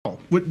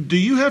Do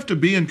you have to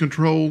be in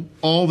control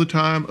all the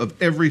time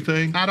of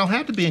everything? I don't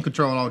have to be in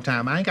control all the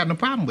time. I ain't got no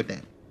problem with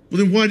that.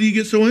 Well, then why do you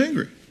get so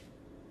angry?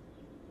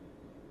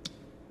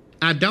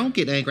 I don't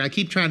get angry. I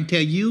keep trying to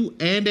tell you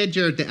and that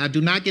judge that I do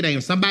not get angry.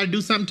 If somebody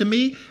do something to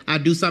me, I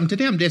do something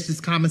to them. This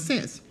is common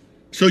sense.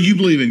 So you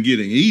believe in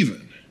getting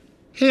even?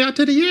 Hell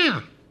to the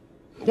yeah.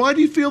 Why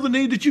do you feel the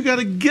need that you got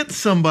to get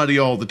somebody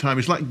all the time?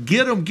 It's like,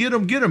 get them, get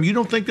them, get them. You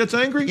don't think that's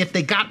angry? If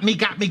they got me,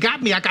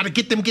 I got to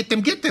get them.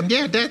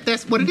 Yeah,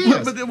 that's what it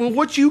is. But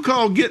what you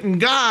call getting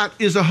got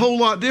is a whole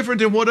lot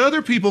different than what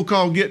other people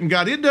call getting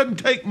got. It doesn't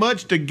take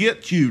much to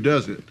get you,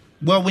 does it?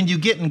 Well, when you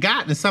getting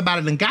got and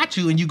somebody done got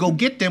you and you go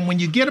get them, when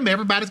you get them,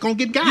 everybody's going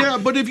to get got. Yeah,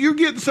 but if you're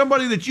getting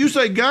somebody that you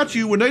say got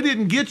you when they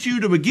didn't get you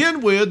to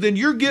begin with, then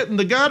you're getting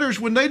the gotters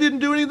when they didn't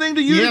do anything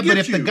to you to get you. Yeah, but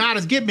if the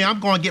gotters get me, I'm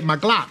going to get my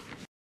Glock.